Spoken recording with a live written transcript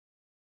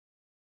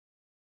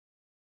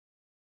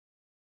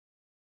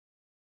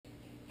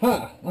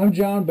Hi, I'm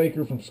John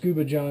Baker from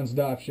Scuba John's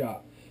Dive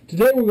Shop.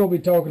 Today we're going to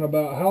be talking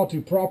about how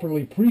to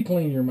properly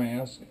pre-clean your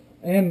mask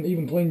and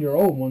even clean your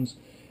old ones,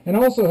 and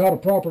also how to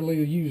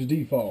properly use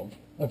defog.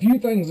 A few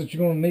things that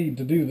you're going to need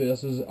to do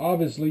this is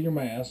obviously your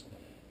mask,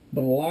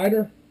 but a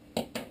lighter,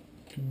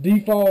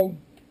 defog,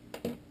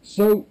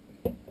 soap,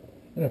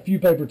 and a few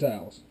paper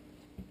towels.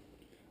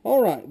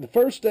 Alright, the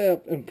first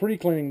step in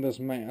pre-cleaning this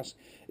mask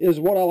is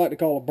what I like to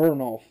call a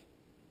burn-off.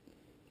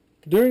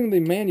 During the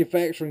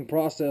manufacturing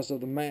process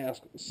of the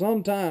mask,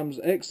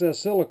 sometimes excess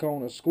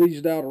silicone is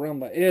squeezed out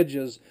around the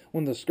edges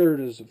when the skirt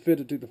is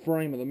fitted to the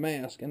frame of the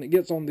mask, and it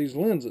gets on these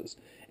lenses,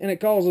 and it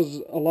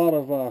causes a lot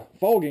of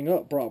fogging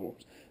up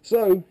problems.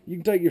 So you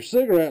can take your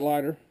cigarette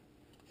lighter,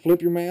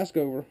 flip your mask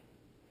over,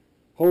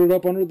 hold it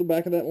up under the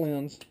back of that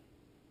lens,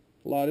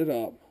 light it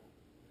up.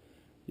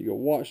 You can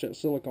watch that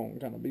silicone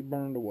kind of be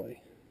burned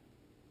away.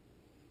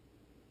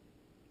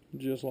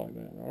 Just like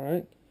that,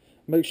 alright?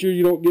 Make sure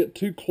you don't get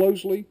too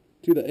closely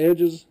to the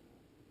edges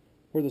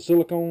where the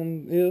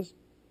silicone is,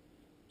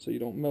 so you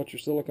don't melt your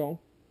silicone.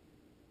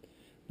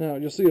 Now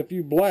you'll see a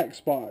few black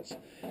spots.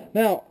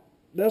 Now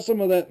that's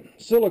some of that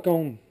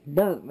silicone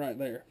burnt right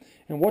there,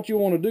 and what you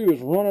want to do is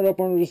run it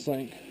up under the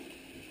sink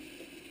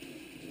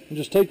and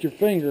just take your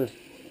finger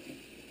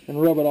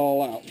and rub it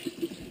all out.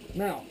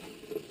 Now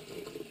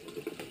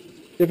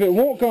if it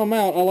won't come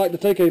out, I like to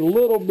take just a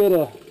little bit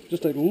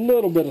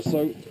of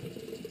soap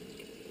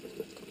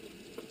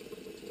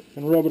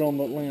and rub it on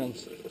the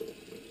lens.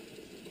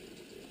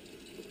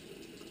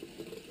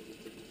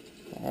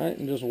 Alright,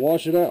 and just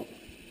wash it out.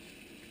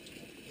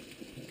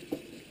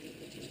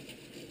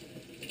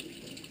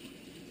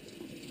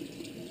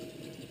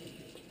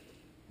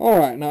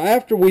 Alright, now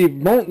after we've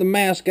burnt the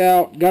mask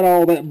out, got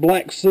all that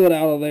black soot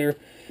out of there,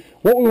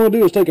 what we want to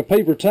do is take a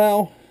paper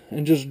towel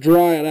and just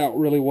dry it out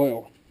really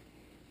well.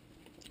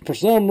 For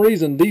some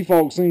reason,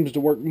 defog seems to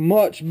work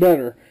much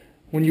better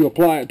when you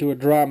apply it to a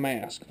dry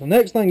mask. The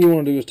next thing you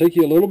want to do is take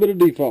you a little bit of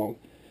defog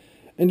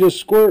and just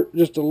squirt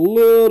just a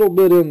little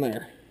bit in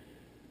there.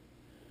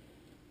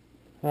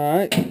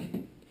 Alright,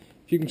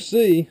 if you can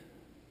see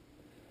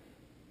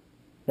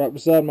right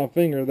beside my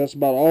finger, that's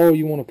about all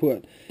you want to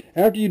put.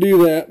 After you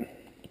do that,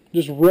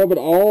 just rub it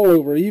all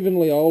over,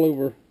 evenly all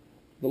over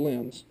the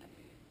lens.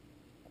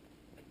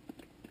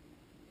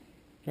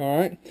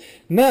 Alright,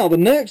 now the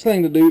next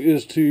thing to do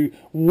is to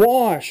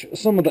wash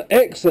some of the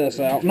excess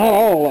out, not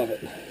all of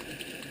it.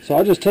 So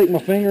I just take my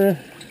finger,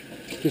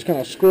 just kind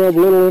of scrub a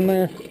little in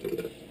there,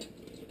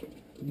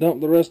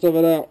 dump the rest of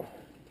it out.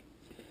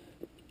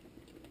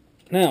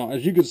 Now,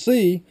 as you can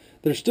see,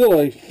 there's still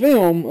a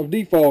film of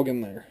defog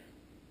in there.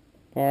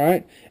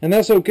 Alright, and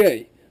that's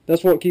okay.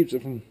 That's what keeps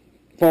it from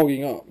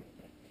fogging up.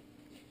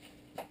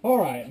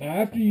 Alright,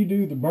 now after you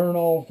do the burn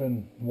off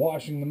and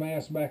washing the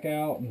mask back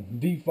out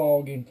and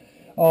defogging,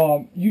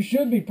 you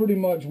should be pretty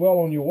much well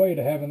on your way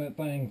to having that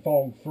thing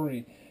fog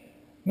free.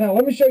 Now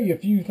let me show you a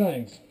few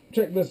things.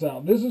 Check this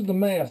out. This is the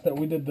mask that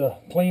we did the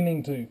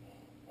cleaning to.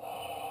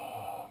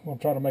 I'm going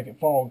to try to make it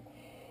fog.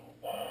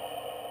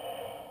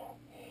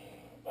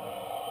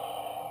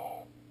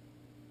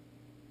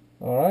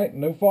 Alright,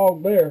 no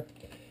fog there.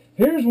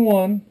 Here's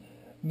one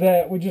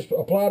that we just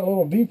applied a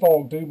little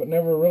defog to but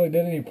never really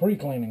did any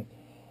pre-cleaning.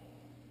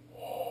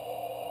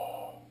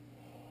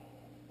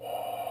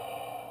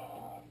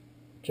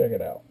 Check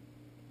it out.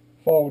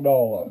 Fogged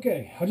all up.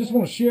 Okay, I just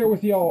want to share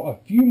with y'all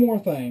a few more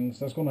things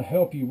that's going to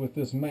help you with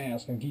this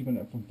mask and keeping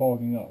it from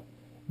fogging up.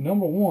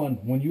 Number one,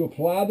 when you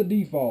apply the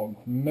defog,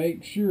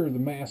 make sure the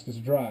mask is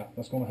dry.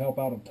 That's going to help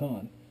out a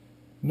ton.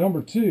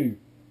 Number two,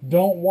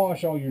 don't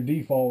wash all your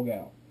defog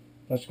out.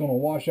 That's going to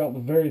wash out the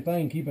very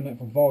thing keeping it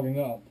from fogging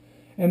up.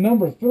 And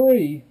number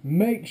three,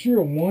 make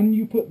sure when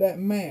you put that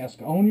mask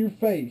on your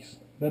face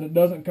that it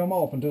doesn't come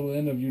off until the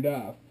end of your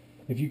dive.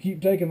 If you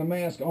keep taking the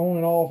mask on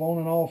and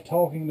off,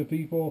 talking to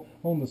people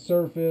on the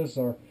surface,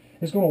 or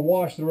it's going to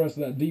wash the rest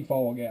of that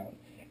defog out.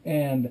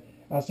 And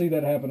I see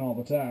that happen all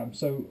the time.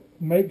 So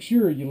make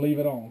sure you leave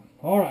it on.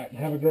 Alright,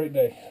 have a great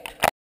day.